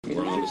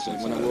We're on the same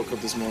When I woke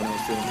up this morning, I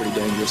was feeling pretty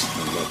dangerous.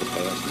 Nothing about the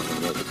past, nothing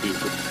about the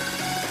future.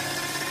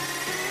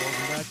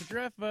 Welcome back to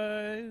Draft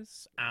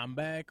Vice. I'm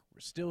back.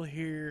 We're still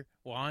here.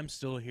 Well, I'm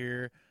still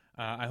here.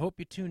 I hope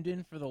you tuned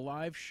in for the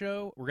live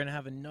show. We're going to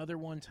have another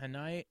one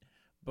tonight.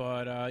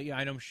 But, yeah,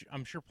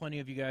 I'm sure plenty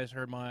of you guys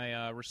heard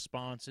my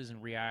responses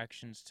and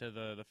reactions to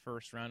the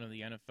first round of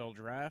the NFL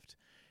draft.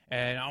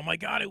 And, oh, my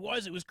God, it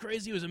was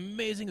crazy. It was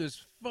amazing. It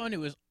was fun. It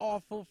was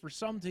awful for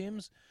some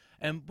teams.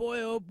 And, boy,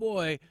 oh,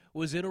 boy,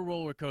 was it a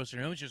roller coaster.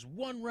 And it was just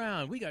one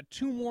round. We got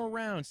 2 more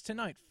rounds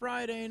tonight,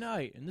 Friday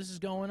night. And this is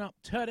going up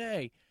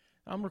today.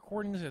 I'm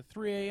recording this at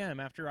 3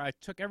 a.m. after I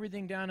took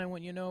everything down. I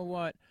went, you know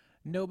what?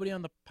 Nobody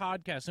on the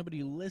podcast, nobody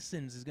who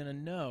listens is going to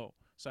know.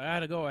 So I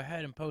had to go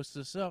ahead and post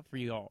this up for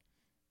you all.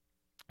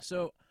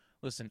 So,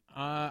 listen,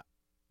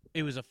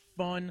 it was a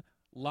fun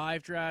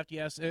live draft.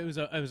 Yes, it was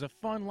a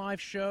fun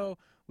live show.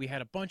 We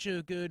had a bunch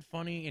of good,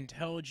 funny,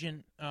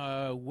 intelligent,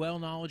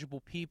 well-knowledgeable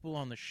people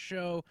on the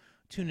show.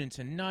 Tune in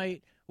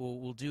tonight.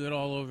 We'll do it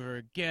all over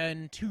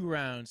again. 2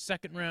 rounds,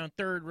 second round,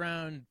 third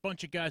round,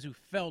 bunch of guys who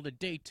fell to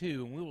day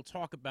 2, and we will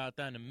talk about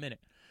that in a minute.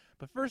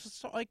 But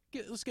first,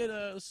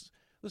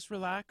 let's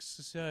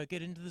relax. Let's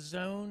get into the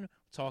zone.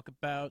 Talk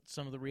about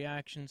some of the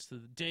reactions to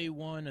the day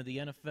 1 of the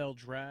NFL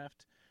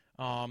draft.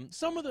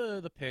 Some of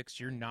the picks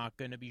you're not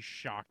going to be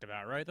shocked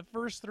about, right? The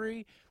first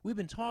 3 we've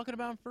been talking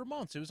about for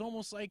months. It was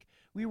almost like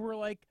we were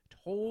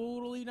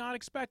totally not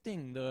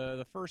expecting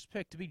the first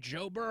pick to be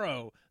Joe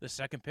Burrow, the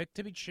second pick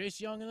to be Chase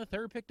Young, and the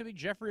third pick to be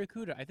Jeffrey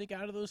Okudah. I think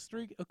out of those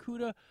 3,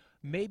 Okudah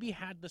maybe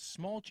had the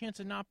small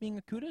chance of not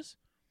being Okudah's.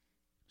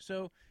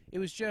 So it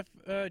was Jeff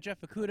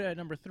Okudah at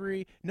number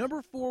 3.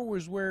 Number 4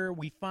 was where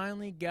we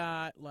finally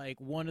got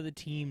one of the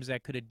teams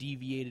that could have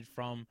deviated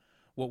from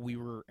what we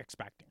were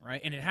expecting,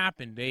 right? And it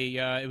happened.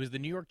 It was the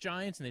New York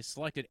Giants, and they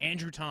selected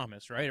Andrew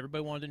Thomas, right?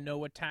 Everybody wanted to know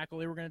what tackle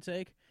they were going to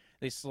take.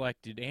 They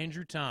selected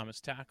Andrew Thomas,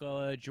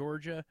 tackle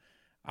Georgia.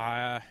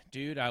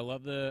 Dude, I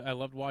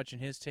loved watching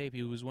his tape.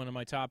 He was one of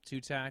my top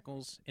 2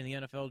 tackles in the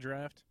NFL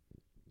draft.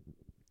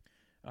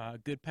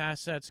 Good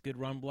pass sets, good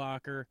run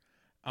blocker.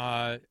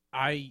 I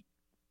think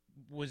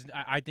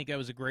that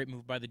was a great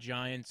move by the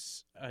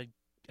Giants.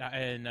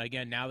 And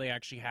again, now they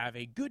actually have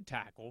a good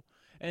tackle,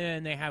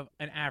 and they have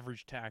an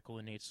average tackle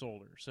in Nate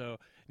Solder. So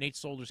Nate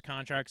Solder's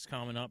contract's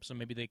coming up, so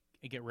maybe they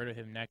get rid of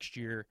him next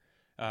year.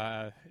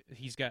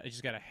 He's got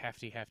a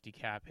hefty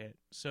cap hit.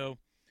 So,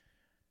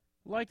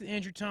 like the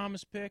Andrew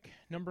Thomas pick,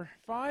 number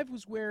 5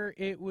 was where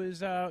it was.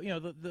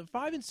 The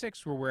 5 and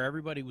 6 were where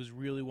everybody was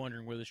really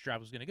wondering where this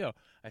draft was going to go.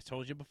 I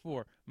told you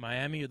before,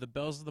 Miami are the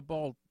bells of the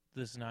ball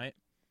this night,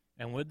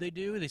 and what did they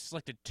do? They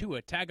selected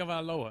Tua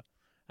Tagovailoa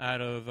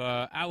out of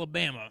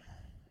Alabama,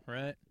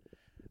 right?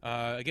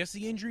 I guess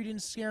the injury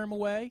didn't scare him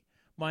away.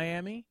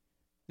 Miami,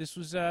 this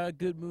was a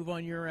good move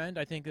on your end.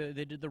 I think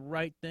they did the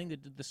right thing. They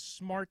did the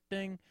smart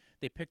thing.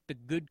 They picked a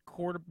good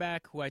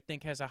quarterback who I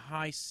think has a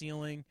high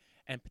ceiling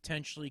and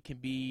potentially can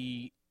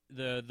be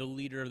the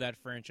leader of that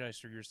franchise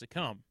for years to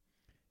come.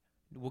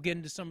 We'll get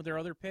into some of their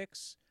other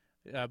picks,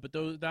 but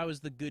that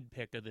was the good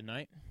pick of the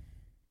night.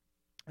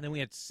 And then we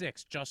had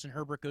 6. Justin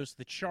Herbert goes to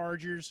the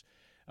Chargers.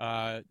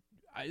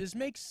 This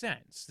makes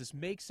sense. This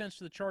makes sense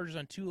for the Chargers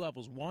on 2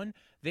 levels. One,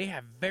 they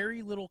have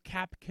very little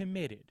cap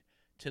committed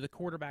to the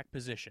quarterback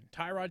position.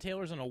 Tyrod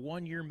Taylor's on a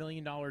 1-year, $1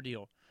 million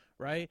deal,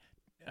 right?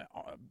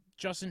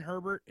 Justin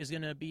Herbert is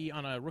going to be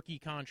on a rookie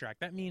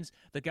contract. That means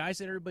the guys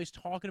that everybody's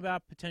talking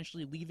about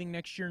potentially leaving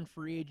next year in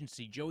free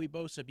agency, Joey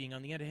Bosa being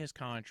on the end of his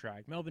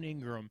contract, Melvin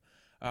Ingram,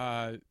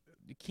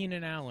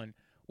 Keenan Allen,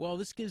 well,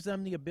 this gives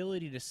them the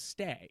ability to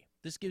stay.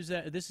 This gives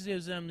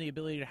them the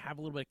ability to have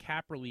a little bit of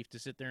cap relief to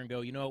sit there and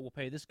go, you know what, we'll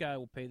pay this guy,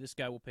 we'll pay this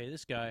guy, we'll pay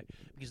this guy,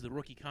 because the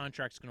rookie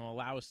contract's going to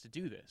allow us to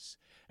do this.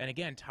 And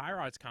again,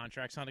 Tyrod's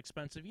contract's not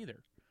expensive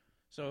either.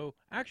 So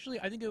actually,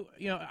 I think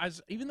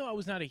even though I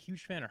was not a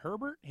huge fan of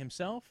Herbert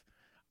himself,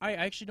 I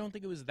actually don't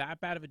think it was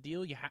that bad of a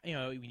deal.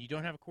 When you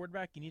don't have a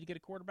quarterback, you need to get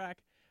a quarterback.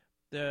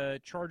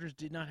 The Chargers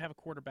did not have a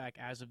quarterback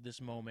as of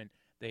this moment.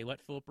 They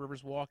let Phillip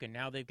Rivers walk, and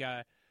now they've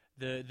got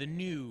the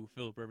new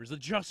Phillip Rivers, the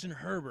Justin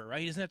Herbert, right?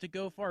 He doesn't have to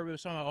go far. We were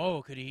talking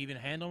about, could he even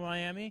handle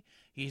Miami?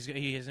 He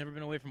has never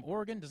been away from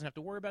Oregon. Doesn't have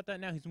to worry about that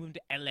now. He's moving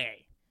to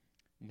L.A.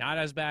 Not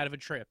as bad of a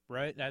trip,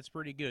 right? That's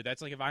pretty good.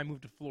 That's like if I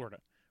moved to Florida,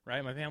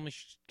 right? My family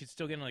could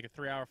still get on a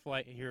 3-hour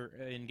flight here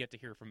and get to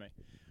hear from me.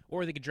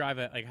 Or they could drive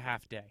a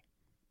half day.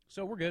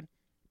 So we're good.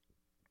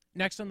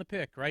 Next on the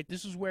pick, right?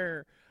 This is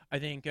where I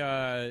think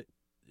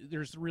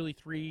there's really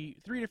three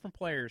different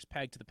players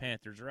pegged to the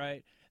Panthers,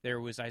 right?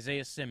 There was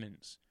Isaiah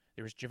Simmons.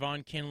 There was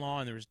Javon Kinlaw,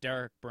 and there was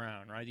Derek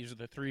Brown, right? These are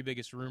the 3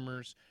 biggest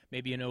rumors.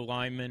 Maybe an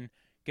O-lineman.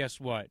 Guess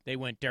what? They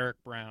went Derek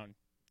Brown,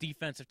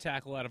 defensive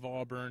tackle out of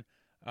Auburn.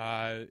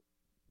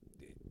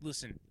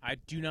 Listen, I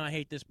do not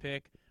hate this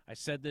pick. I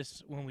said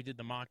this when we did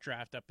the mock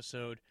draft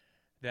episode,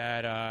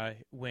 that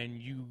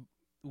when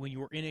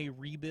you're in a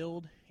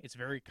rebuild, it's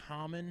very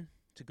common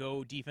to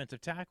go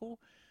defensive tackle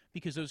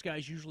because those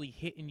guys usually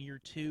hit in year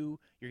 2.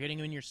 You're getting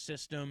them in your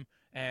system.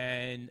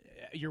 and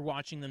you're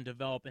watching them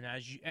develop.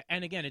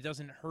 And again, it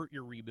doesn't hurt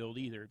your rebuild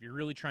either. If you're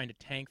really trying to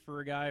tank for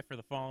a guy for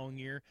the following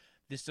year,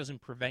 this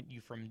doesn't prevent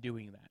you from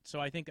doing that. So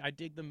I think I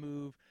dig the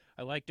move.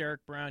 I like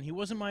Derek Brown. He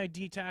wasn't my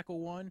D tackle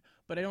one,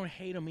 but I don't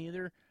hate him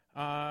either.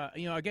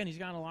 Again, he's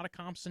gotten a lot of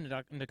comps to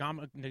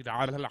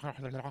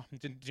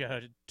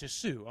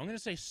Sue. I'm going to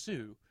say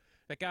Sue,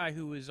 that guy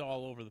who was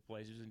all over the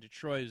place. He was in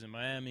Detroit, he was in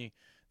Miami,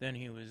 then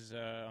he was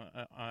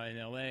in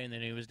L.A., and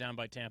then he was down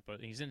by Tampa.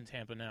 He's in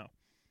Tampa now.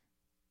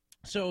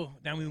 So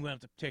then we went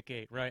up to pick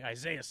 8, right?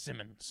 Isaiah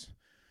Simmons.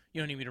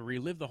 You don't need me to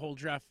relive the whole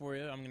draft for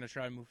you. I'm going to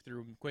try to move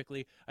through them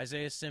quickly.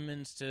 Isaiah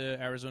Simmons to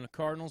Arizona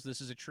Cardinals.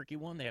 This is a tricky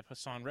one. They have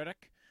Hassan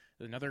Reddick,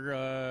 another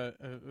a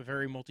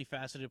very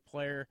multifaceted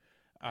player.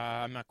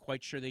 I'm not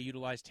quite sure they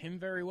utilized him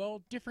very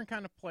well. Different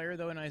kind of player,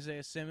 though, in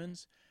Isaiah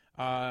Simmons.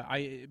 But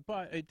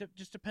it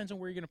just depends on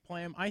where you're going to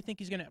play him. I think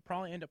he's going to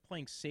probably end up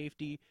playing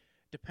safety.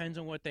 Depends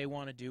on what they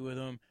want to do with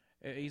him.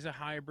 He's a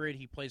hybrid.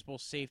 He plays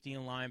both safety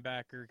and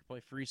linebacker. He can play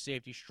free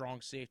safety,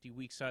 strong safety,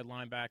 weak side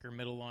linebacker,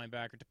 middle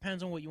linebacker.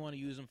 Depends on what you want to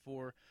use him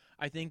for.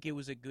 I think it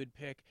was a good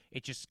pick.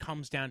 It just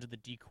comes down to the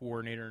D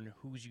coordinator and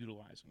who's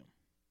utilizing him.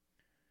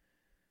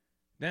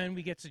 Then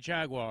we get to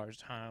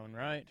Jaguars, Highland,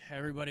 right?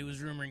 Everybody was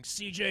rumoring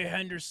C.J.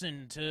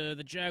 Henderson to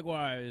the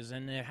Jaguars,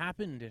 and it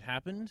happened. It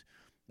happened.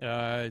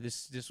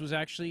 This was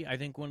actually, I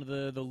think, one of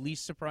the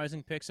least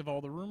surprising picks of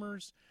all the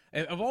rumors.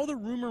 Of all the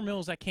rumor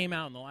mills that came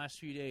out in the last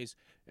few days,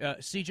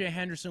 C.J.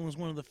 Henderson was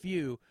one of the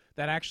few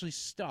that actually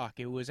stuck.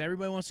 It was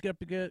everybody wants to get up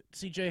to get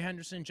C.J.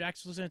 Henderson.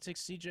 Jacksonville's going to take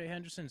C.J.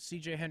 Henderson.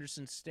 C.J.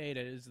 Henderson stayed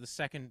as the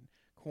second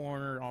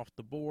corner off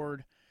the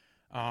board.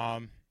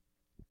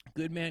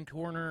 Good man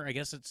corner. I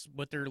guess it's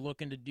what they're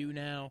looking to do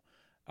now.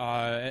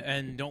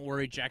 And don't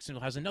worry,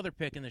 Jacksonville has another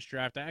pick in this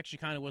draft. I actually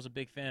kind of was a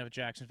big fan of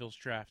Jacksonville's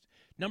draft.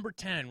 Number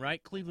 10,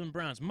 right? Cleveland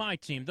Browns, my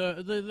team,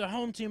 the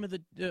home team of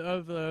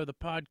the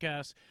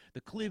podcast,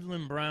 the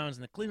Cleveland Browns.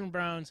 And the Cleveland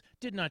Browns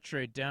did not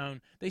trade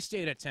down. They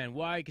stayed at 10.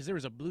 Why? Because there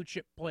was a blue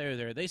chip player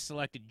there. They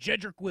selected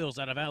Jedrick Wills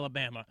out of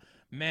Alabama.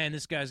 Man,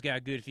 this guy's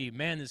got good feet.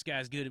 Man, this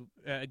guy's good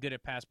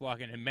at pass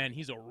blocking. And man,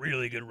 he's a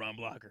really good run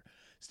blocker.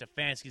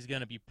 Stefanski's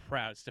going to be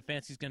proud.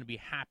 Stefanski's going to be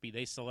happy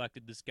they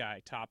selected this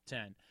guy, top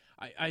 10.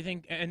 I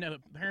think, and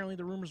apparently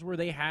the rumors were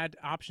they had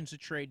options to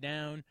trade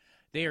down.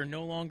 They are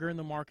no longer in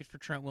the market for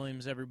Trent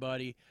Williams,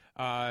 everybody.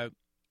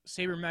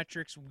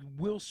 Sabermetrics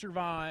will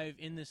survive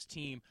in this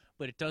team,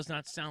 but it does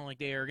not sound like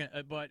they are going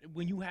to. But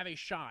when you have a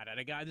shot at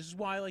a guy, this is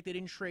why they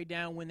didn't trade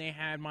down when they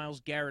had Myles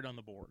Garrett on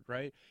the board,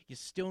 right? You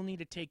still need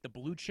to take the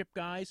blue chip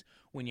guys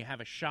when you have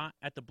a shot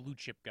at the blue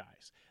chip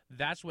guys.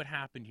 That's what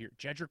happened here.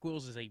 Jedrick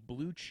Wills is a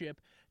blue chip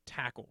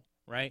tackle,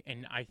 right?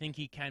 And I think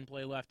he can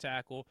play left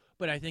tackle,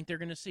 but I think they're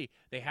going to see.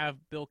 They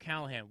have Bill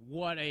Callahan.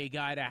 What a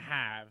guy to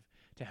have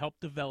to help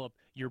develop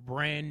your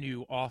brand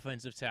new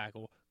offensive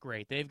tackle.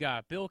 Great. They've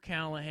got Bill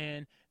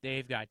Callahan.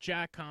 They've got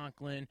Jack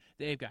Conklin.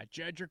 They've got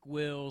Jedrick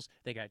Wills.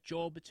 They got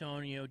Joel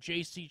Bitonio,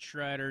 J.C.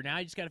 Treader. Now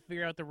you just got to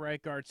figure out the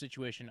right guard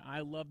situation. I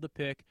love the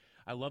pick.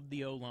 I love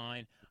the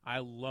O-line. I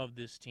love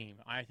this team.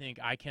 I think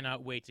I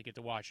cannot wait to get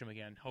to watch them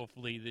again,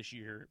 hopefully this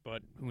year,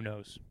 but who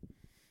knows.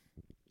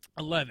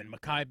 11,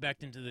 Mekhi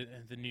Becton to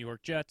the New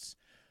York Jets.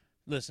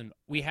 Listen,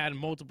 we had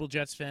multiple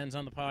Jets fans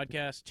on the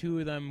podcast. 2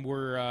 of them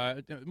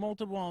were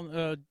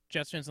multiple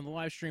Jets fans on the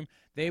live stream.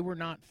 They were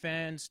not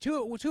fans.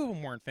 Two of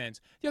them weren't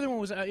fans. The other one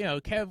was,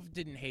 Kev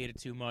didn't hate it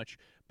too much,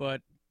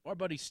 but our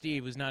buddy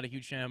Steve was not a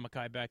huge fan of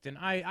Mekhi Becton.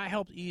 I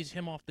helped ease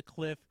him off the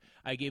cliff.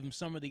 I gave him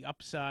some of the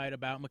upside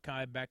about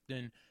Mekhi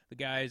Becton. The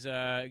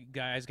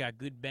guy's got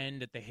good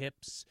bend at the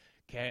hips.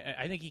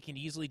 I think he can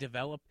easily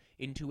develop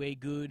into a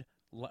good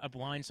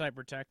blindside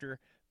protector,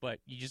 but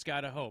you just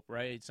got to hope,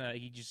 right? It's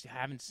you just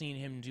haven't seen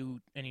him do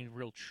any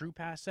real true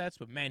pass sets,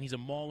 but man, he's a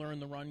mauler in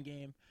the run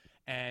game,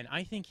 and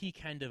I think he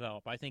can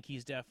develop. I think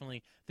he's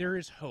definitely, there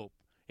is hope.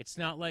 It's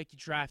not like you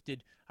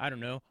drafted, I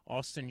don't know,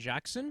 Austin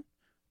Jackson,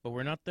 but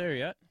we're not there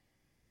yet.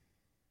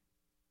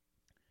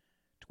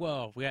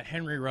 12, we got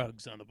Henry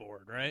Ruggs on the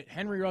board, right?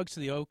 Henry Ruggs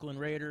to the Oakland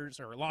Raiders,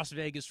 or Las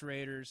Vegas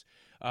Raiders.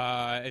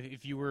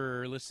 If you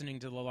were listening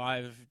to the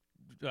live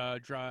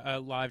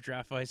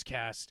Draft Vice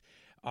cast,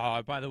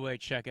 by the way,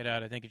 check it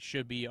out. I think it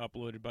should be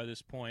uploaded by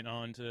this point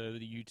onto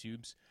the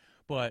YouTubes.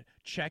 But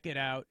check it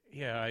out.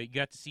 Yeah, you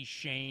got to see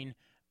Shane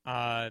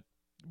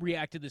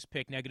react to this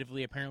pick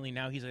negatively. Apparently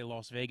now he's a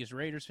Las Vegas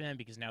Raiders fan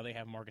because now they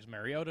have Marcus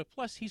Mariota.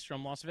 Plus, he's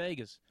from Las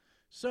Vegas.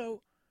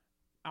 So,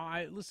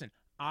 listen,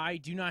 I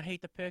do not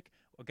hate the pick.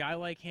 A guy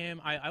like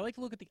him, I like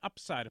to look at the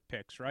upside of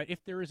picks, right?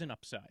 If there is an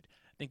upside.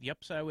 I think the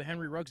upside with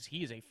Henry Ruggs is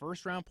he is a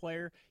first-round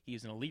player. He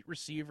is an elite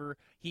receiver.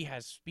 He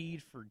has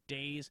speed for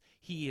days.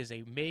 He is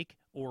a make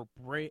or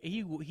break.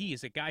 He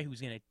is a guy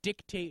who's going to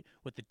dictate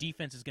what the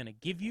defense is going to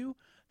give you.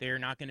 They're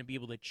not going to be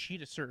able to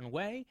cheat a certain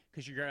way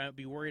because you're going to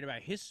be worried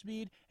about his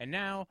speed. And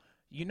now,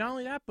 not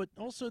only that, but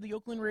also the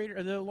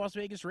Las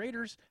Vegas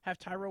Raiders have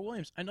Tyrell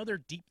Williams, another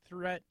deep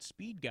threat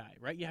speed guy,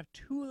 right? You have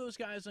 2 of those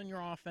guys on your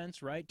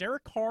offense, right?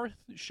 Derek Carr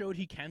showed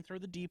he can throw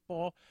the deep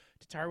ball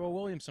to Tyrell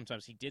Williams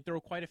sometimes. He did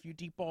throw quite a few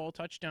deep ball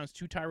touchdowns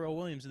to Tyrell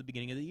Williams at the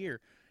beginning of the year.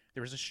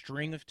 there was a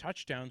string of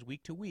touchdowns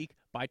week to week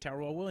by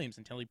Tyrell Williams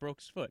until he broke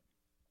his foot.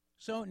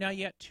 So now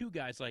you got two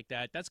guys like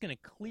that. That's going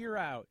to clear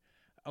out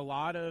a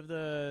lot of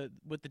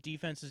what the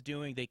defense is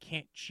doing. They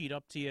can't cheat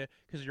up to you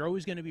because you're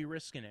always going to be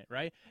risking it,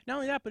 right? Not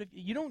only that, but if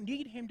you don't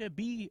need him to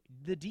be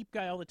the deep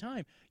guy all the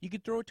time. You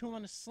could throw it to him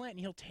on a slant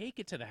and he'll take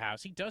it to the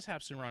house. He does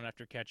have some run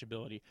after catch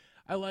ability.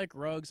 I like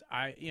Ruggs.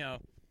 I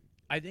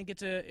think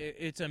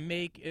it's a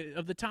make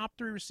of the top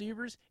three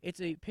receivers.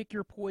 It's a pick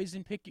your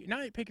poison,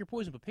 not pick your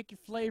poison, but pick your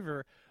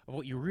flavor of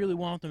what you really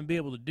want them to be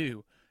able to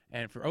do.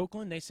 And for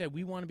Oakland, they said,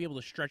 we want to be able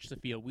to stretch the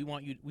field. We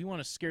want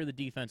to scare the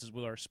defenses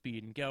with our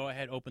speed and go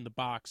ahead, open the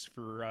box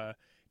for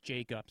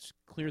Jacobs,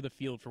 clear the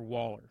field for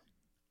Waller.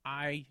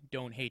 I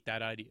don't hate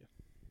that idea.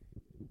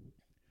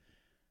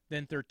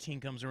 Then 13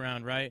 comes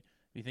around, right?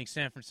 You think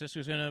San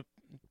Francisco's going to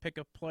pick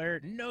a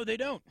player? No, they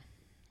don't.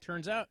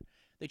 Turns out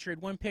they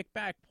trade one pick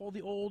back, pull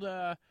the old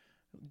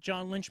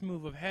John Lynch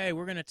move of, hey,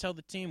 we're going to tell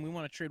the team we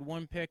want to trade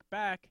one pick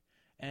back.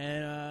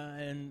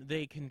 And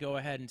they can go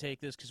ahead and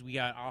take this because we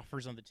got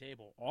offers on the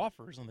table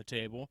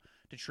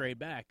to trade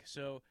back.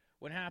 So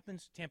what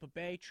happens? Tampa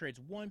Bay trades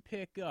one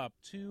pick up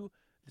to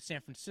the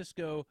San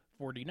Francisco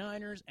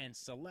 49ers and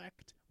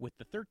select with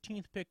the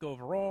 13th pick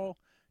overall,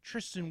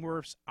 Tristan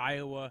Wirfs,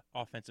 Iowa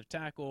offensive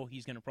tackle.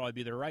 He's going to probably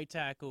be their right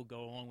tackle,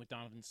 go along with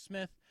Donovan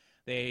Smith.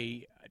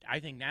 They, I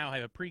think, now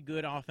have a pretty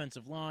good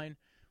offensive line.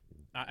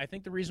 I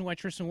think the reason why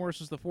Tristan Wirfs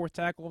was the fourth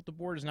tackle off the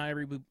board is not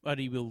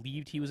everybody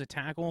believed he was a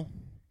tackle.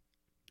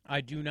 I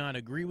do not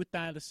agree with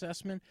that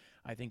assessment.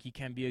 I think he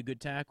can be a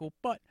good tackle,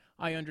 but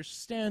I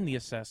understand the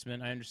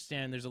assessment. I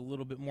understand there's a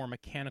little bit more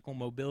mechanical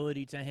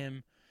mobility to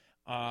him.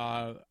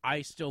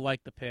 I still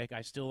like the pick.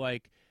 I still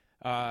like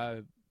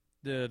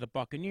the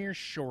Buccaneers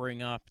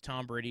shoring up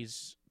Tom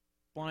Brady's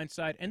blind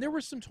side. And there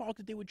was some talk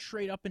that they would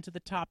trade up into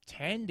the top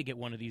 10 to get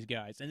one of these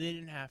guys, and they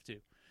didn't have to.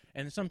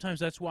 And sometimes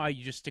that's why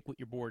you just stick with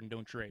your board and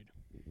don't trade.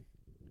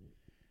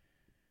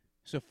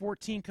 So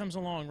 14 comes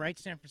along, right?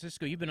 San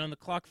Francisco, you've been on the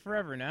clock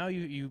forever now.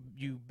 You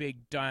big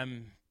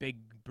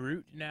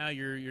brute. Now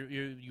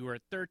you are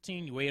at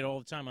 13. You wait all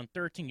the time on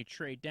 13. You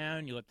trade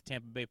down. You let the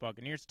Tampa Bay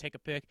Buccaneers take a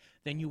pick.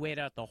 Then you wait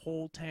out the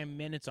whole 10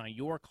 minutes on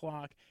your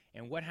clock.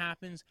 And what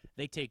happens?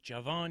 They take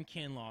Javon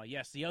Kinlaw.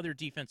 Yes, the other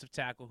defensive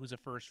tackle who's a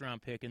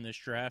first-round pick in this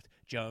draft,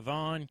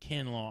 Javon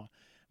Kinlaw.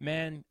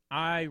 Man,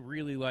 I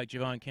really like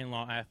Javon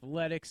Kinlaw.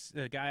 Athletics,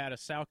 the guy out of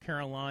South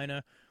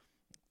Carolina.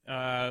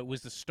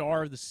 Was the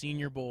star of the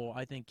Senior Bowl.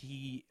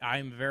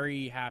 I'm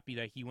very happy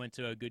that he went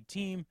to a good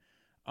team.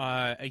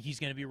 He's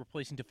going to be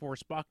replacing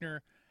DeForest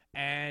Buckner.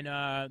 And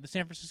the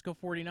San Francisco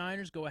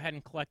 49ers go ahead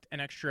and collect an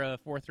extra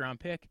fourth-round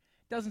pick.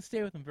 Doesn't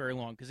stay with them very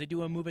long because they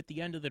do a move at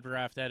the end of the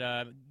draft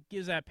that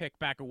gives that pick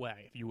back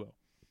away, if you will.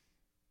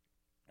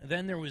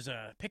 Then there was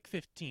pick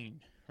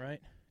 15,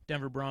 right?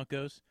 Denver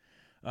Broncos.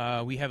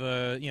 We have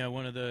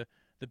one of the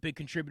big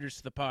contributors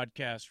to the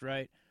podcast,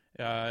 right?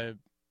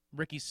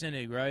 Ricky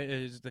Sinig, right,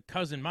 is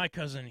my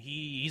cousin.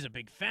 He's a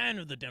big fan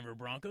of the Denver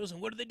Broncos. And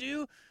what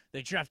do?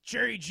 They draft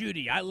Jerry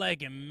Jeudy. I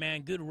like him,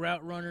 man. Good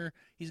route runner.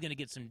 He's going to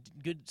get some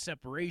good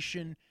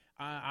separation.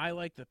 I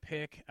like the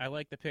pick. I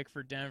like the pick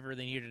for Denver.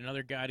 They needed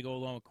another guy to go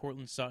along with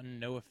Courtland Sutton,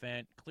 Noah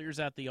Fant. Clears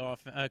out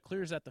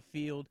the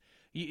field.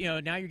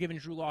 Now you're giving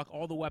Drew Lock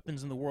all the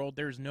weapons in the world.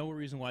 There's no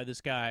reason why this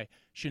guy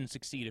shouldn't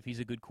succeed if he's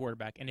a good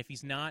quarterback. And if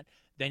he's not,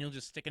 then you'll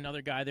just stick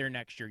another guy there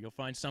next year. You'll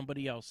find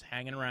somebody else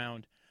hanging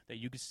around that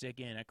you could stick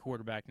in at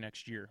quarterback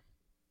next year.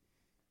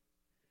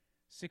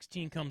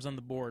 16 comes on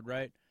the board,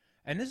 right?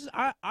 And this is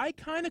I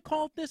kind of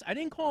called this. I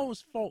didn't call it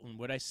was Fulton.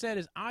 What I said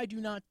is I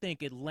do not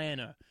think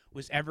Atlanta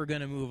was ever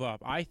going to move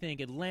up. I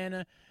think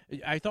Atlanta,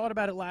 I thought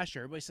about it last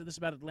year. Everybody said this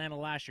about Atlanta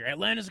last year.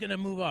 Atlanta's going to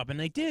move up. And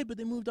they did, but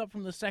they moved up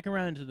from the second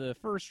round to the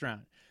first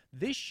round.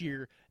 This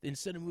year,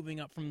 instead of moving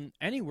up from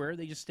anywhere,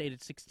 they just stayed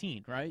at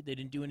 16, right? They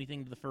didn't do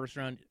anything to the first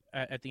round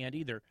at the end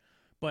either.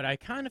 But I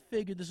kind of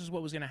figured this is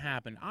what was going to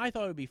happen. I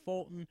thought it would be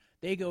Fulton.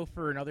 They go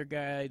for another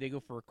guy. They go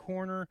for a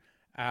corner.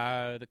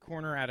 The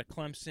corner out of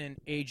Clemson,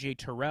 A.J.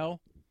 Terrell.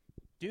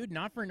 Dude,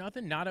 not for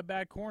nothing, not a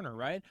bad corner,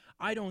 right?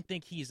 I don't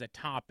think he's a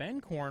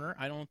top-end corner.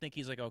 I don't think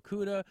he's like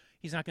Okuda.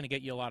 He's not going to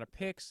get you a lot of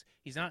picks.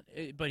 He's not,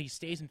 but he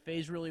stays in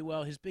phase really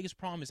well. His biggest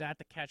problem is at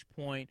the catch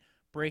point,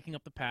 breaking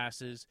up the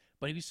passes.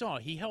 But if you saw,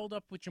 he held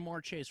up with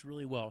Jamar Chase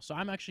really well. So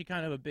I'm actually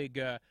kind of a big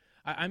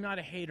I'm not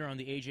a hater on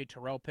the A.J.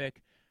 Terrell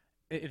pick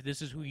if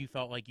this is who you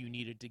felt like you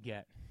needed to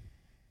get.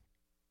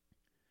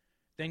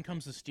 Then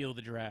comes the steal of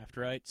the draft,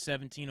 right?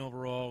 17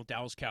 overall,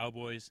 Dallas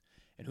Cowboys.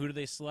 And who do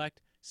they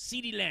select?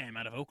 CeeDee Lamb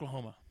out of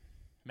Oklahoma.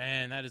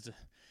 Man, that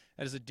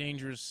is a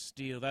dangerous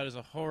steal. That is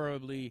a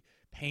horribly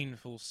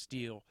painful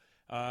steal.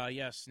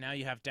 Yes, now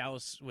you have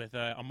Dallas with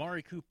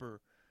Amari Cooper,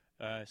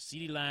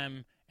 CeeDee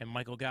Lamb, and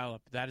Michael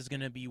Gallup. That is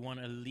going to be one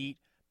elite,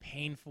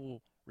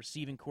 painful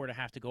receiving core to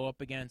have to go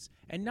up against.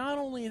 And not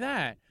only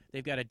that,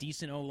 they've got a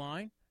decent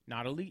O-line.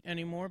 Not elite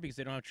anymore because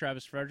they don't have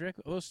Travis Frederick.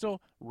 Although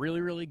still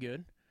really, really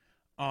good.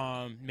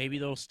 Maybe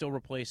they'll still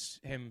replace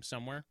him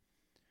somewhere.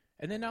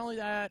 And then not only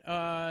that,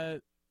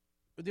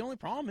 the only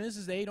problem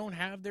is they don't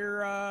have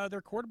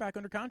their quarterback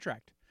under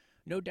contract.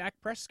 No Dak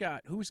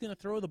Prescott. Who's going to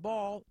throw the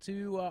ball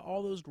to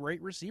all those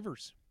great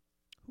receivers?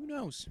 Who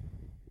knows?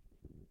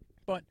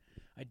 But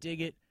I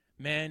dig it.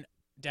 Man,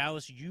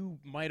 Dallas, you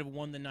might have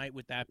won the night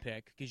with that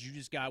pick because you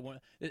just got one.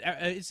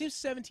 It seems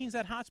 17's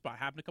that hot spot.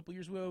 Happened a couple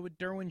years ago with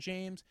Derwin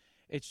James.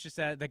 It's just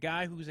that the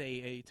guy who's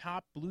a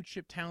top blue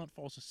chip talent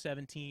falls to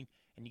 17,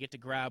 and you get to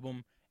grab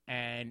him,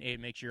 and it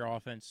makes your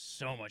offense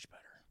so much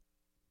better.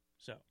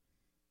 So,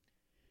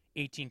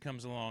 18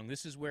 comes along.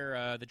 This is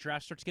where the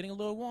draft starts getting a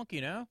little wonky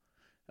now.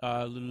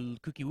 A little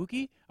cookie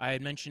wookie. I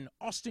had mentioned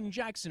Austin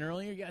Jackson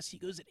earlier. Yes, he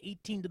goes at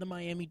 18 to the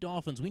Miami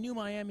Dolphins. We knew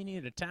Miami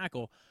needed a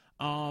tackle.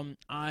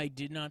 I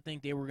did not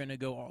think they were going to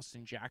go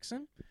Austin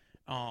Jackson.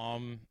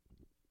 I'm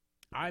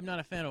not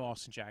a fan of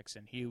Austin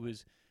Jackson. He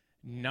was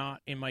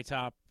not in my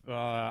top.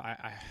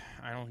 I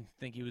don't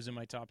think he was in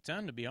my top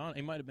 10, to be honest.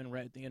 He might have been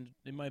right at the end.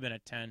 It might have been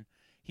at 10.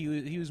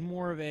 He was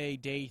more of a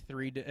day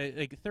 3,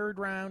 like third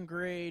round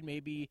grade,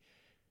 maybe.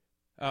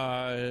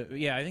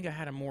 Yeah, I think I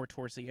had him more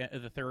towards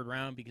the third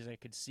round because I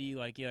could see you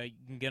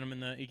can get him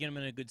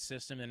in a good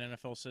system, an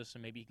NFL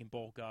system. Maybe he can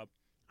bulk up.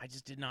 I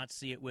just did not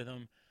see it with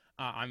him.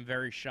 I'm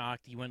very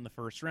shocked. He went in the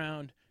first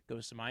round,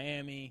 goes to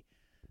Miami.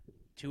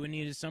 Tua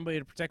needed somebody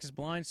to protect his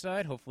blind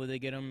side. Hopefully they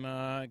get him,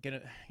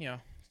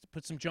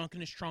 put some junk in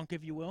his trunk,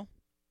 if you will.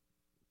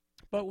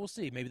 But we'll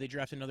see. Maybe they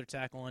draft another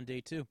tackle on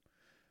day 2.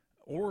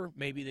 Or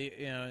maybe they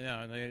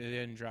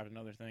didn't draft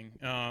another thing.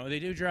 They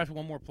do draft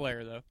one more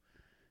player, though.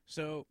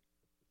 So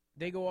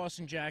they go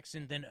Austin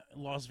Jackson, then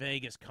Las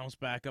Vegas comes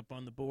back up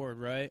on the board,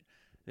 right?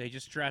 They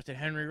just drafted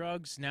Henry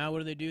Ruggs. Now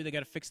what do? They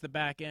got to fix the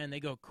back end. They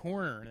go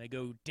corner. They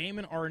go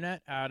Damon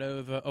Arnett out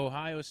of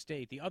Ohio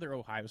State, the other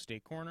Ohio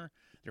State corner.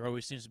 There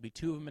always seems to be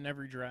 2 of them in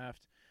every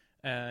draft.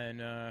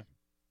 And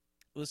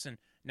listen,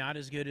 not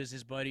as good as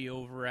his buddy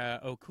over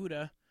at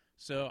Okudah.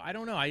 So I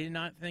don't know. I did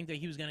not think that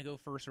he was going to go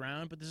first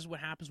round, but this is what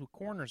happens with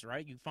corners,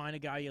 right? You find a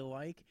guy you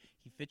like.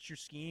 He fits your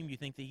scheme. You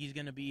think that he's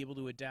going to be able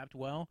to adapt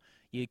well.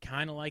 You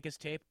kind of like his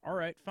tape. All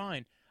right,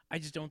 fine. I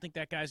just don't think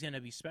that guy's going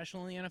to be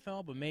special in the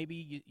NFL, but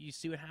maybe you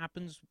see what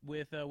happens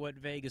with what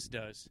Vegas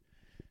does.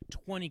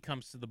 20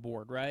 comes to the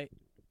board, right?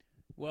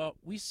 Well,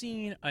 we've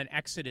seen an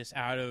exodus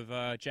out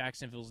of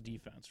Jacksonville's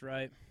defense,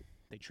 right?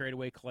 They trade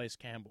away Calais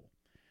Campbell.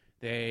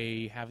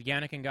 They have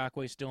Yannick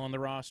Ngakoue still on the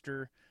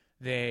roster.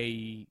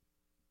 They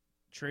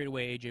trade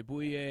away A.J.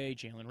 Bouye,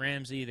 Jalen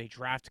Ramsey. They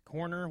draft a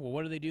corner. Well,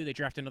 what do? They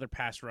draft another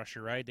pass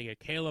rusher, right? They get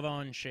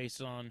Kayvon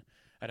Chaisson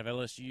out of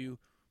LSU.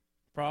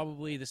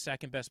 Probably the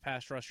second best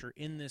pass rusher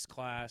in this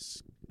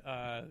class.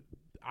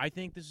 I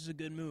think this is a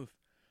good move.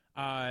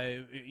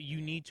 You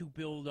need to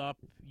build up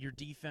your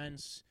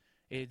defense.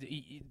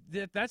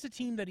 That's a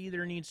team that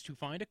either needs to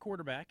find a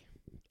quarterback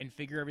and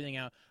figure everything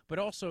out, but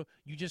also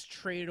you just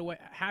traded away.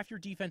 Half your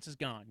defense is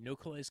gone. No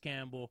Calais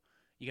Campbell.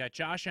 You got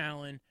Josh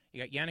Allen.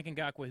 You got Yannick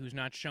Ngakoue, who's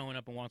not showing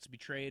up and wants to be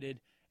traded.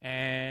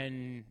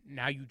 And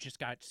now you just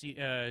got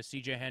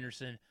C.J.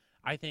 Henderson.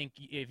 I think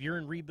if you're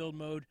in rebuild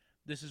mode,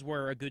 this is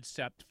where a good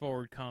step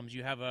forward comes.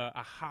 You have a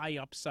high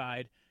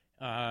upside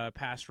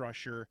pass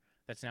rusher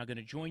that's now going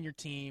to join your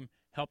team,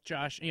 help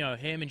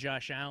him and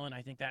Josh Allen.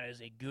 I think that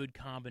is a good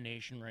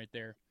combination right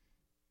there.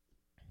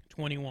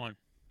 21.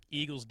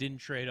 Eagles didn't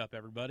trade up,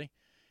 everybody.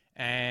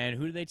 And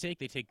who do they take?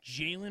 They take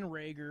Jalen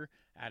Reagor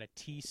out of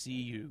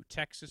TCU,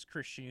 Texas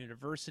Christian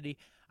University.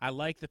 I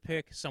like the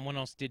pick. Someone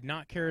else did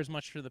not care as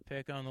much for the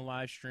pick on the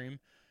live stream.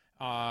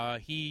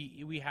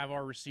 We have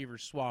our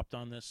receivers swapped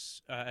on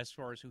this as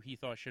far as who he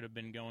thought should have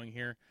been going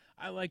here.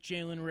 I like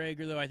Jalen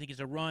Reagor, though. I think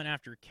he's a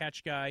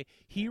run-after-catch guy.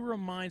 He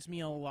reminds me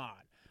a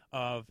lot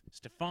of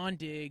Stephon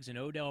Diggs and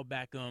Odell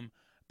Beckham,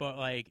 but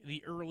like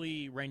the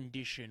early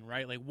rendition,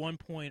 right? Like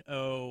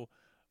 1.0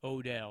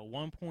 Odell,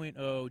 1.0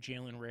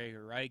 Jalen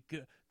Reagor, right?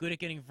 Good at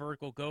getting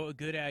vertical,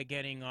 good at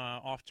getting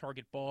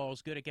off-target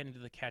balls, good at getting to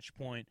the catch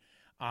point.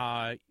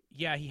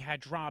 Yeah, he had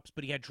drops,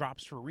 but he had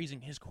drops for a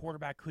reason. His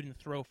quarterback couldn't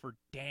throw for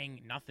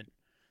dang nothing.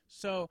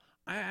 So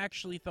I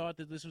actually thought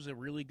that this was a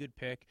really good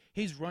pick.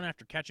 His run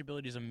after catch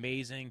ability is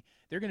amazing.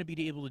 They're going to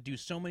be able to do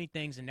so many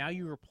things, and now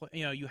you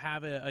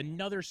have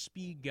another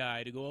speed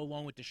guy to go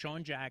along with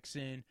Deshaun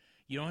Jackson.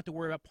 You don't have to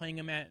worry about playing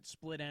him at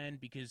split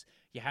end because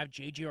you have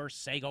J.J.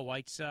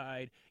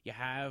 Arcega-Whiteside. You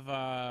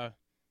have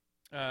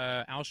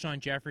Alshon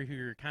Jeffrey, who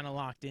you're kind of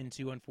locked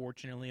into,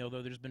 unfortunately,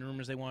 although there's been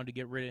rumors they wanted to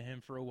get rid of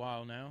him for a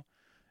while now.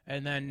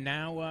 And then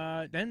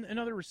then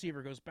another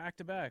receiver goes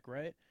back-to-back,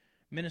 right?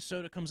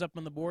 Minnesota comes up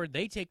on the board.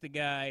 They take the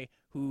guy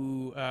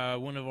who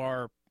one of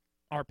our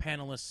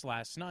panelists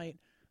last night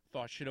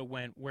thought should have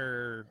went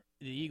where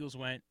the Eagles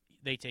went.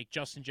 They take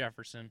Justin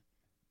Jefferson.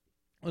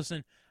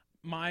 Listen,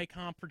 my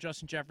comp for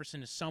Justin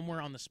Jefferson is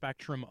somewhere on the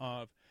spectrum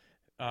of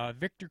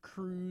Victor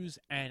Cruz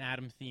and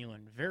Adam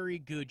Thielen. Very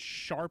good,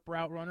 sharp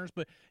route runners,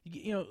 but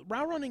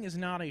route running is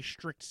not a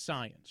strict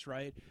science,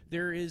 right?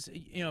 There is,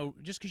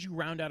 just because you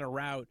round out a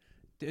route,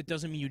 it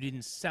doesn't mean you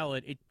didn't sell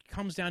it. It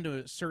comes down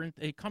to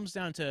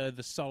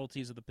the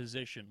subtleties of the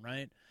position,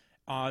 right?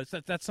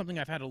 That's something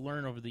I've had to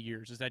learn over the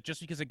years. Is that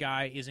just because a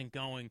guy isn't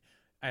going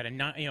at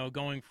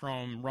going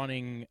from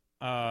running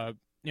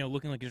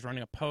looking like he's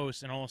running a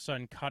post and all of a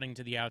sudden cutting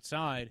to the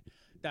outside.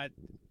 That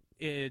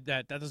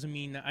doesn't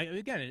mean that.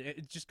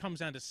 It just comes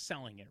down to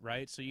selling it,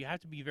 right? So you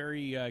have to be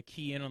very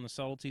key in on the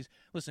subtleties.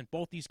 Listen,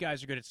 both these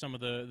guys are good at some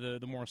of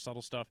the more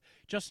subtle stuff.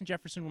 Justin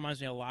Jefferson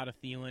reminds me a lot of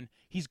Thielen.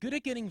 He's good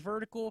at getting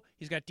vertical.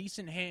 He's got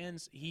decent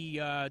hands. He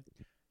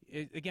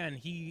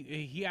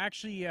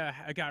actually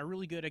got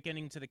really good at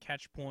getting to the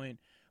catch point.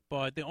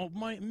 But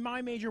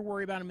my major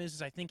worry about him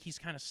is I think he's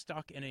kind of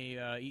stuck in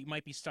he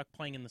might be stuck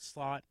playing in the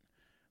slot.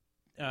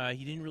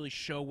 He didn't really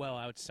show well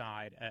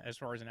outside as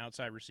far as an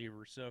outside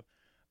receiver. So,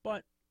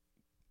 but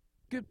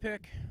good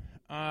pick.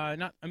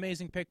 Not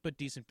amazing pick, but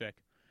decent pick.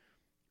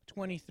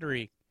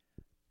 23.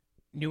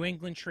 New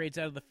England trades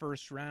out of the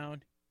first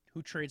round.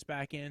 Who trades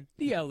back in?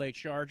 The LA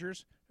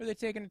Chargers. Are they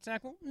taking a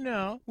tackle?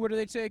 No. What are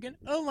they taking?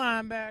 A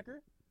linebacker.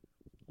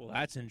 Well,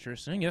 that's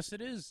interesting. Yes,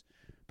 it is.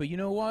 But you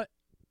know what?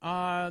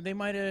 They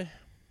might have.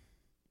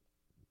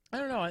 I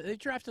don't know. They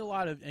drafted a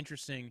lot of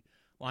interesting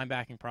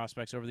linebacking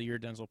prospects over the year.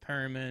 Denzel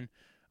Perryman,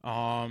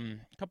 a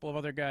couple of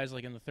other guys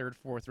like in the third,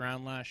 fourth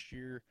round last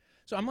year.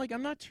 So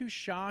I'm not too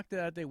shocked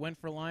that they went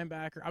for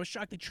linebacker. I was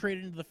shocked they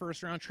traded into the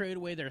first round, traded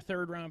away their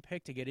third round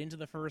pick to get into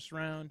the first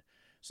round.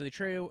 So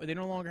they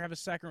no longer have a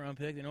second round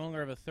pick. They no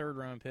longer have a third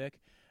round pick.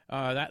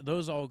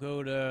 Those all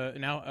go to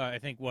now. I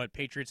think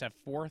Patriots have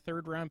 4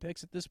 third round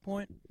picks at this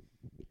point.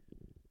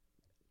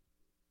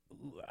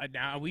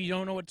 Now we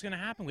don't know what's going to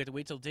happen. We have to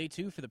wait till day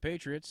 2 for the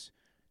Patriots.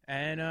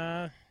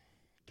 And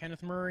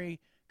Kenneth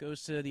Murray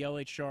goes to the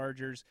LA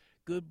Chargers.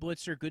 Good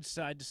blitzer, good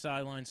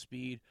side-to-sideline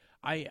speed.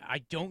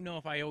 I don't know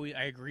if I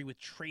agree with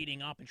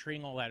trading up and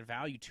trading all that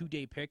value,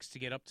 2-day picks to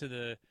get up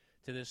to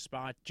this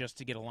spot just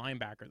to get a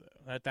linebacker,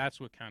 though. That's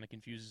what kind of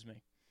confuses me.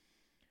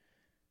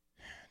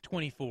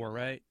 24,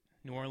 right?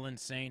 New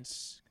Orleans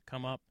Saints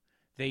come up.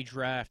 They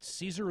draft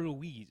Cesar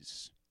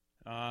Ruiz.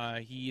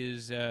 He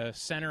is a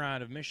center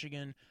out of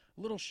Michigan.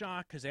 A little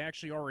shocked because they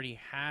actually already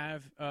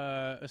have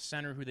a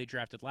center who they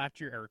drafted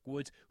last year, Eric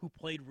Woods, who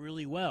played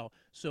really well.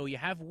 So you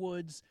have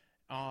Woods.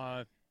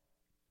 Now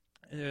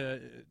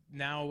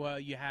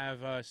you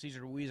have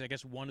Cesar Ruiz. I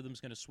guess one of them is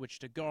going to switch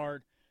to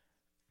guard.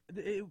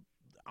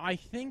 I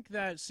think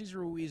that Cesar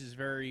Ruiz is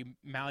very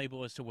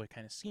malleable as to what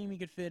kind of scheme he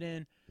could fit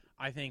in.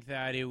 I think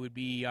that it would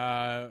be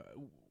I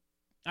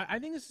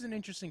think this is an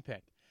interesting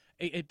pick.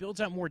 It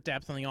builds out more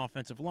depth on the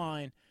offensive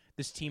line.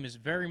 This team is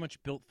very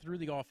much built through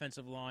the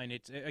offensive line.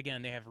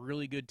 They have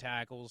really good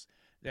tackles,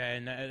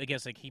 and I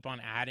guess they keep on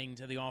adding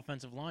to the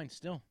offensive line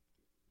still.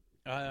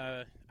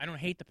 I don't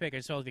hate the pick. I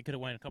just felt like they could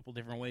have went a couple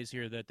different ways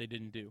here that they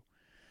didn't do.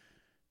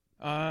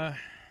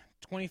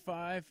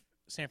 25,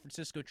 San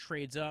Francisco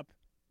trades up.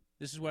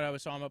 This is what I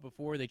was talking about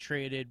before. They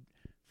traded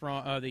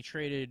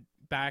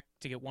back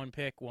to get one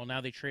pick. Well,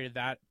 now they traded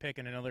that pick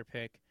and another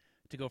pick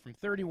to go from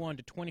 31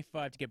 to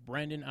 25 to get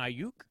Brandon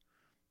Ayuk.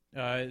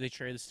 They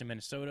traded this to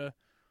Minnesota.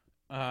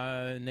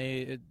 And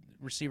they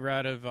receiver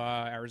out of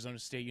Arizona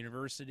State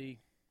University.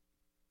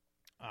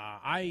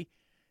 I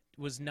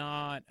was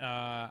not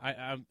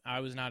I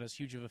was not as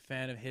huge of a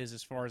fan of his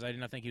as far as I did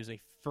not think he was a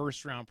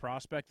first-round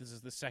prospect. This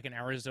is the second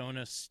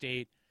Arizona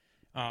State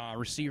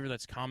receiver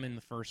that's come in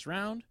the first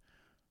round.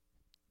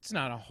 It's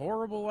not a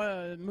horrible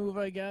move,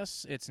 I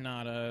guess. It's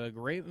not a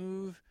great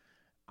move.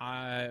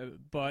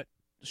 But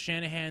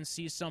Shanahan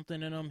sees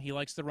something in him. He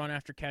likes the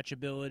run-after-catch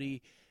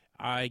ability.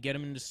 I get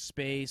him into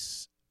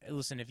space.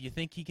 Listen, if you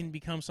think he can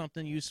become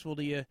something useful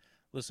to you,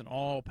 listen,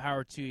 all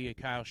power to you,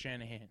 Kyle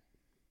Shanahan.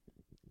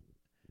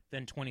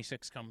 Then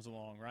 26 comes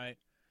along, right?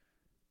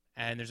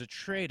 And there's a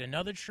trade,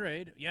 another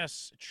trade.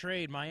 Yes, a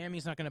trade.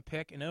 Miami's not going to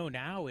pick. No,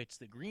 now it's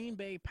the Green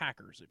Bay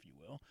Packers, if you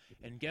will.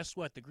 And guess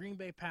what? The Green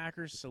Bay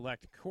Packers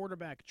select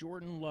quarterback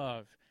Jordan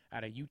Love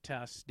out of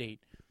Utah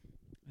State.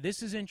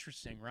 This is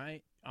interesting,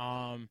 right?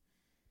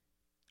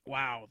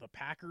 Wow, the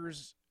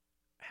Packers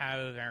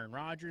have Aaron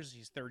Rodgers.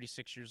 He's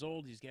 36 years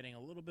old. He's getting a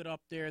little bit up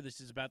there. This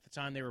is about the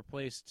time they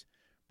replaced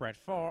Brett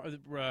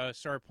Favre.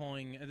 Started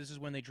pulling. This is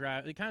when they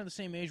drafted. Kind of the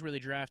same age where they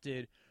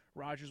drafted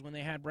Rodgers when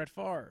they had Brett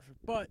Favre.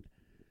 But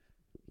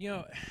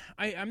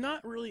I'm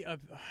not really.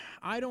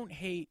 I don't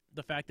hate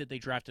the fact that they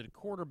drafted a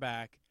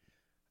quarterback,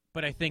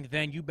 but I think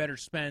then you better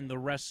spend the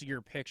rest of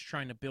your picks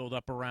trying to build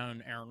up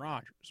around Aaron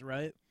Rodgers,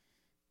 right?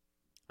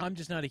 I'm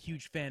just not a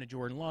huge fan of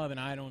Jordan Love, and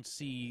I don't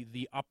see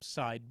the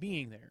upside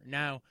being there.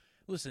 Now,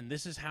 listen,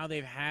 this is how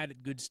they've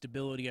had good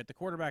stability at the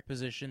quarterback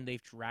position.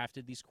 They've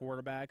drafted these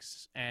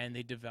quarterbacks, and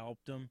they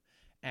developed them,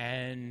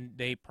 and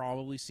they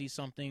probably see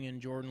something in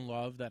Jordan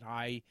Love that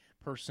I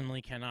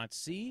personally cannot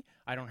see.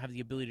 I don't have the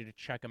ability to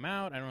check him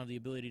out. I don't have the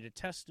ability to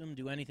test him,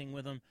 do anything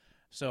with him.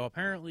 So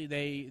apparently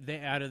they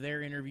out of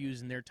their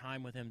interviews and their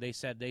time with him, they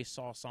said they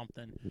saw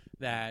something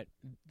that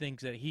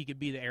thinks that he could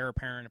be the heir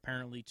apparent,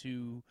 apparently,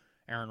 to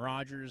Aaron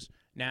Rodgers.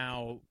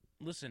 Now,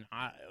 listen,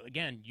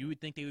 again, you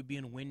would think they would be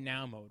in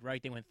win-now mode,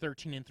 right? They went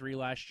 13-3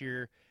 last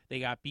year. They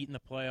got beat in the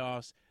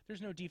playoffs.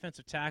 There's no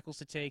defensive tackles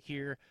to take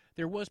here.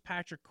 There was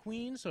Patrick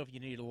Queen, so if you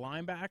needed a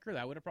linebacker,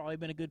 that would have probably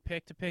been a good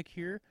pick to pick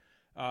here.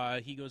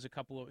 He goes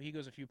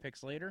a few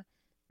picks later.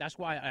 That's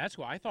why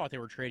I thought they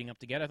were trading up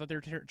to get. I thought they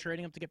were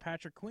trading up to get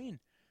Patrick Queen,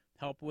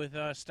 help with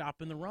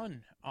stopping the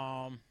run,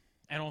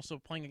 and also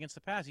playing against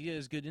the pass. He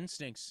has good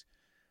instincts,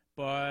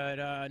 but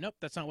nope,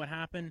 that's not what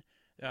happened.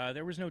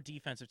 There was no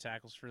defensive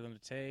tackles for them to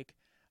take.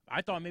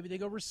 I thought maybe they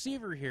go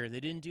receiver here. They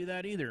didn't do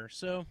that either.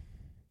 So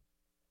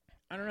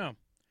I don't know.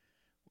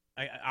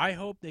 I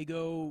hope they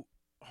go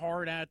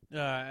hard at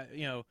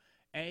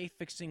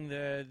fixing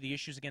the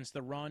issues against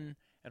the run,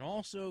 and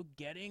also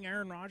getting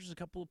Aaron Rodgers a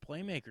couple of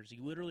playmakers. He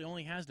literally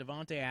only has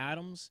Devontae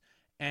Adams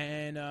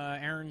and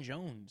Aaron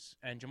Jones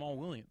and Jamal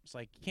Williams.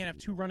 Like, you can't have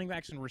two running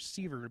backs and a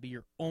receiver to be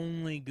your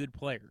only good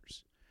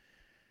players.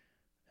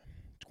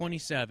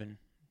 27,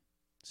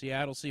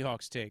 Seattle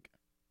Seahawks take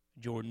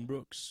Jordan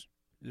Brooks,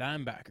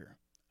 linebacker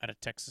out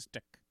of Texas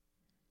Tech.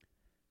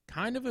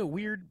 Kind of a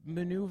weird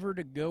maneuver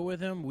to go with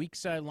him, weak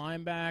side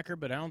linebacker,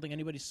 but I don't think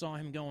anybody saw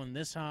him going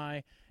this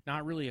high.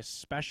 Not really a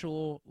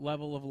special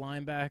level of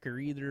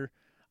linebacker either.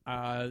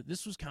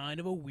 This was kind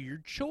of a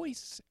weird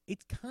choice.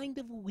 It's kind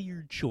of a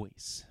weird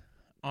choice.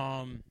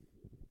 But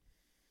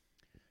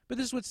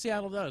this is what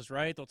Seattle does,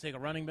 right? They'll take a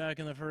running back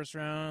in the first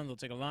round. They'll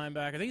take a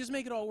linebacker. They just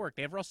make it all work.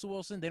 They have Russell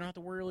Wilson. They don't have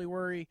to really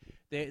worry.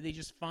 They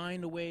just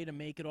find a way to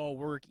make it all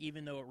work,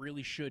 even though it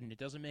really shouldn't. It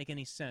doesn't make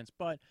any sense.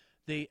 But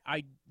they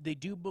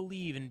do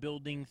believe in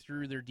building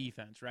through their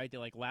defense, right? They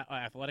like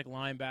athletic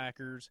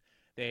linebackers.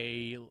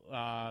 They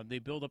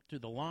build up to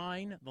the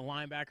line, the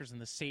linebackers, and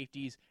the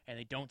safeties, and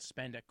they don't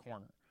spend at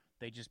corner.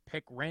 They just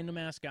pick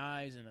random-ass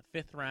guys in the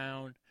fifth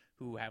round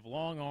who have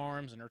long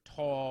arms and are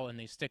tall, and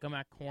they stick them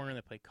at corner.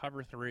 They play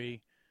cover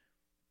 3.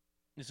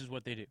 This is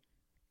what they do.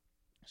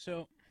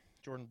 So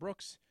Jordan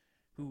Brooks,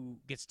 who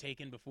gets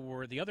taken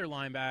before the other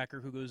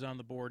linebacker who goes on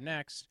the board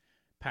next,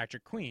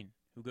 Patrick Queen,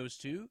 who goes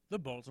to the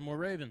Baltimore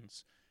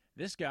Ravens.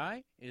 This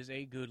guy is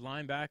a good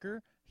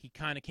linebacker. He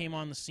kind of came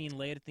on the scene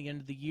late at the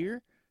end of the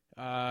year.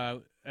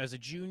 As a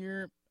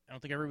junior, I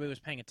don't think everybody was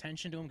paying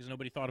attention to him because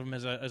nobody thought of him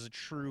as a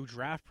true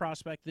draft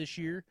prospect this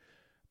year.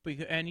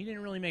 And he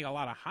didn't really make a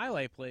lot of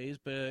highlight plays,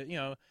 but,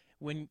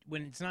 when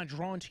it's not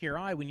drawn to your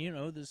eye, when you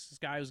know this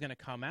guy was going to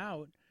come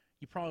out,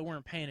 you probably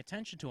weren't paying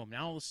attention to him.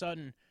 Now all of a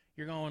sudden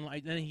you're going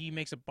like, then he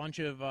makes a bunch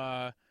of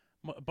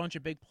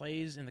big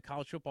plays in the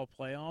college football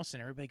playoffs,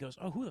 and everybody goes,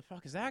 "Oh, who the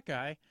fuck is that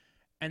guy?"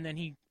 And then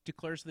he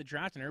declares the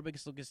draft, and everybody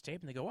still gets tape,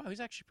 and they go, "Wow, he's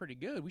actually pretty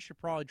good. We should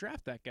probably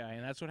draft that guy."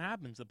 And that's what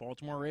happens. The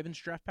Baltimore Ravens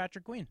draft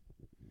Patrick Queen.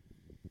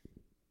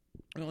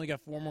 We only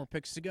got 4 more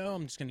picks to go.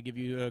 I'm just going to give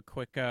you a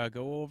quick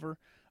go-over.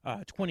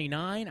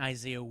 29,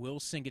 Isaiah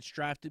Wilson gets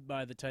drafted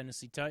by the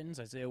Tennessee Titans.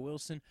 Isaiah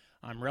Wilson,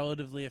 I'm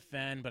relatively a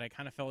fan, but I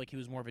kind of felt like he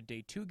was more of a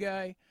day 2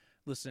 guy.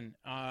 Listen,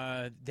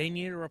 they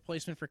needed a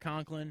replacement for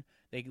Conklin.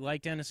 They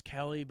like Dennis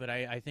Kelly, but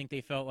I think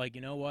they felt like,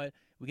 you know what?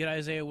 We get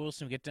Isaiah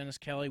Wilson, we get Dennis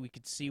Kelly. We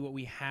could see what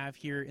we have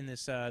here in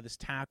this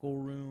tackle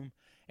room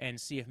and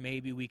see if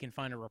maybe we can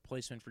find a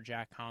replacement for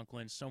Jack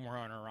Conklin somewhere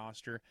on our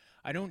roster.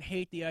 I don't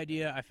hate the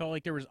idea. I felt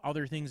like there was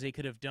other things they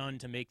could have done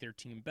to make their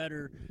team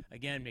better.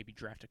 Again, maybe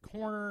draft a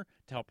corner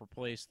to help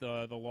replace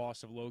the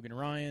loss of Logan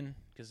Ryan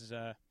because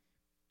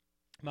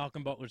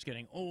Malcolm Butler's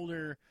getting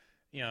older.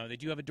 They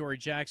do have a Dory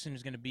Jackson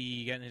who's going to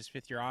be getting his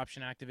 5th-year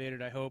option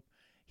activated, I hope.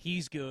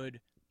 He's good.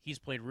 He's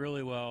played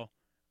really well.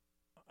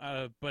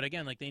 But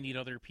again, like, they need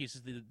other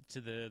pieces to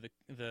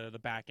the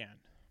back end.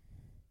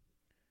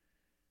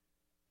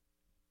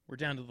 We're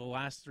down to the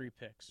last 3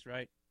 picks,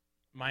 right?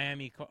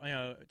 Miami,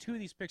 2 of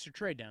these picks are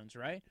trade downs,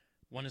 right?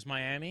 One is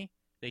Miami.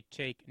 They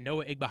take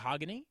Noah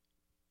Igbahogany,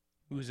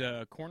 who's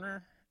a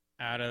corner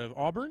out of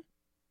Auburn.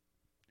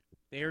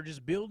 They are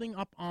just building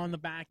up on the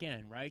back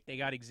end, right? They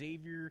got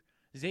Xavier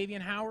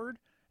Howard,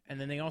 and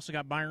then they also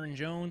got Byron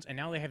Jones, and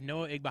now they have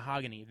Noah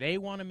Igbahogany. They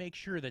want to make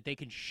sure that they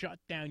can shut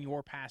down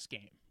your pass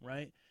game,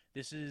 right?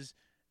 This is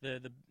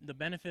the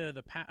benefit of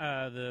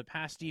the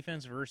pass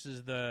defense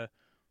versus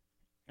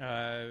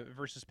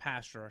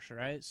pass rush,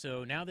 right?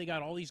 So now they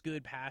got all these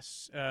good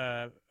pass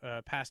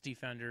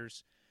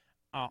defenders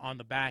on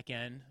the back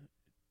end.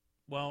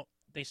 Well,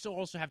 they still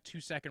also have 2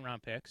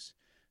 second-round picks,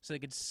 so they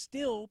could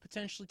still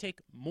potentially take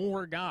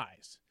more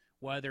guys,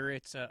 whether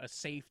it's a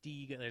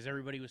safety, as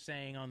everybody was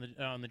saying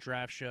on the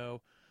draft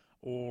show,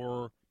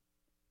 or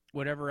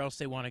whatever else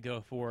they want to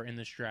go for in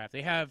this draft.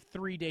 They have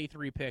 3-day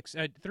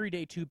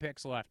 2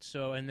 picks left.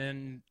 So, and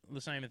then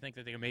let's not even think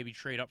that they can maybe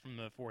trade up from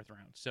the 4th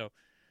round. So,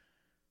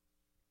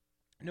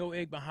 Noah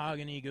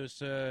Igbahogany goes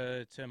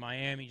to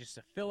Miami just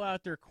to fill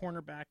out their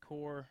cornerback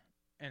core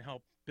and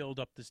help build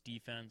up this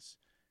defense.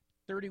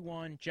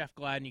 31, Jeff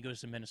Gladney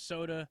goes to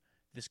Minnesota.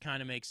 This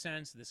kind of makes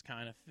sense. This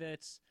kind of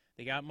fits.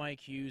 They got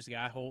Mike Hughes. They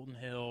got Holton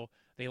Hill.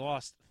 They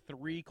lost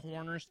 3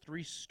 corners,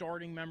 3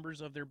 starting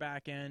members of their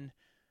back end.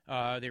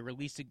 They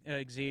released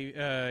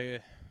Xavier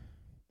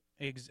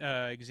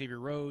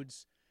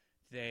Rhodes.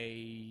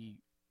 They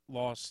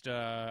lost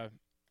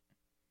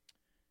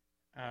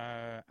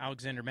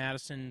Alexander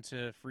Madison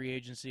to free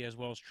agency, as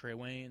well as Trey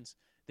Waynes.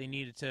 They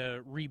needed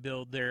to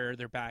rebuild their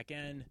back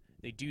end.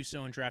 They do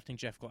so in drafting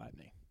Jeff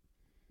Gladney.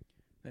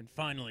 Then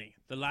finally,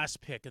 the last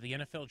pick of the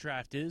NFL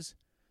draft is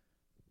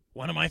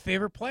one of my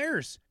favorite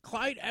players,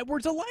 Clyde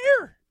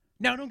Edwards-Helaire.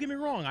 Now, don't get me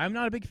wrong. I'm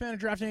not a big fan of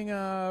drafting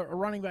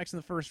running backs in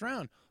the first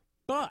round,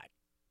 but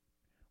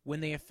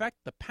when they affect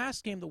the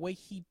pass game the way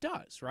he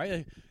does,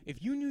 right?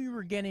 If you knew you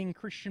were getting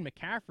Christian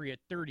McCaffrey at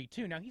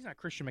 32, now he's not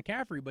Christian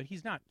McCaffrey, but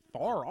he's not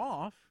far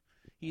off.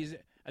 He's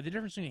the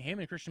difference between him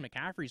and Christian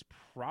McCaffrey is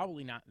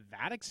probably not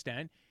that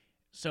extent.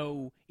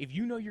 So if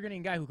you know you're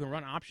getting a guy who can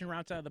run option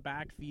routes out of the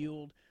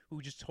backfield,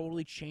 who just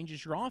totally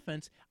changes your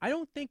offense, I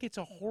don't think it's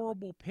a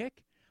horrible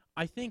pick.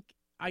 I think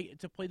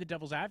to play the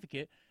devil's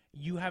advocate,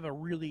 you have a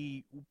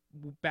really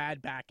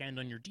bad back end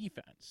on your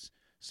defense.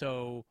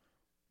 So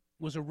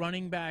was a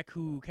running back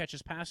who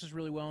catches passes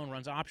really well and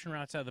runs option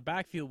routes out of the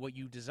backfield what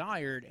you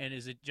desired, and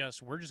is it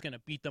just we're just going to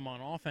beat them on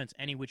offense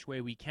any which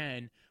way we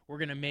can? We're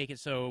going to make it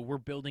so we're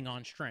building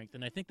on strength,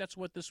 and I think that's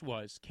what this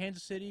was.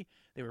 Kansas City,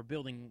 they were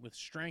building with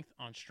strength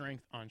on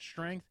strength on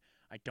strength.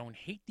 I don't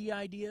hate the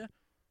idea,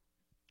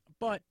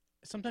 but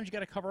sometimes you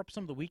got to cover up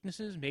some of the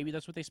weaknesses. Maybe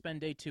that's what they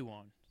spend day 2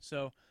 on.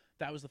 So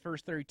that was the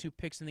first 32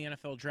 picks in the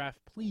NFL draft.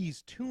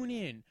 Please tune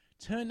in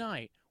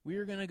tonight.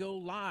 We're going to go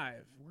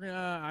live.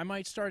 I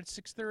might start at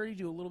 6:30,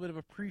 do a little bit of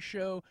a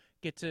pre-show,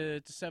 get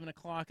to 7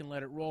 o'clock and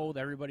let it roll with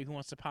everybody who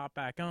wants to pop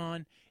back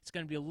on. It's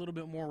going to be a little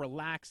bit more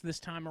relaxed this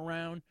time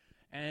around.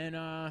 And,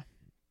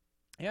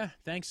 yeah,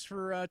 thanks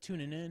for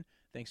tuning in.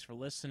 Thanks for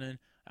listening.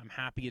 I'm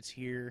happy it's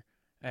here.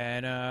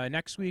 And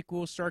next week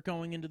we'll start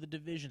going into the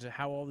divisions and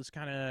how all this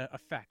kind of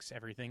affects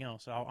everything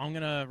else. I'm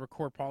going to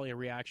record probably a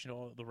reaction to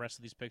all the rest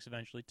of these picks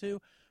eventually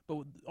too.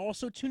 But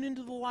also tune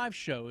into the live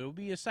show. It will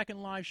be a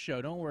second live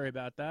show. Don't worry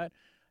about that.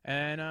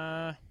 And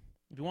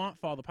if you want,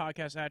 follow the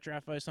podcast at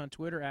DraftVice on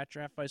Twitter, at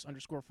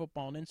DraftVice_football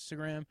on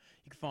Instagram.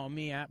 You can follow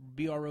me at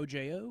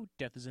BROJO,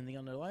 Death is in the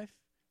Underlife,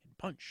 and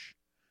Punch.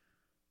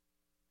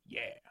 Yeah.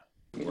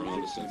 When I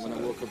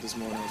woke up this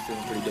morning, I was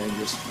feeling pretty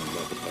dangerous.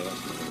 About the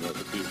past and about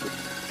the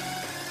future.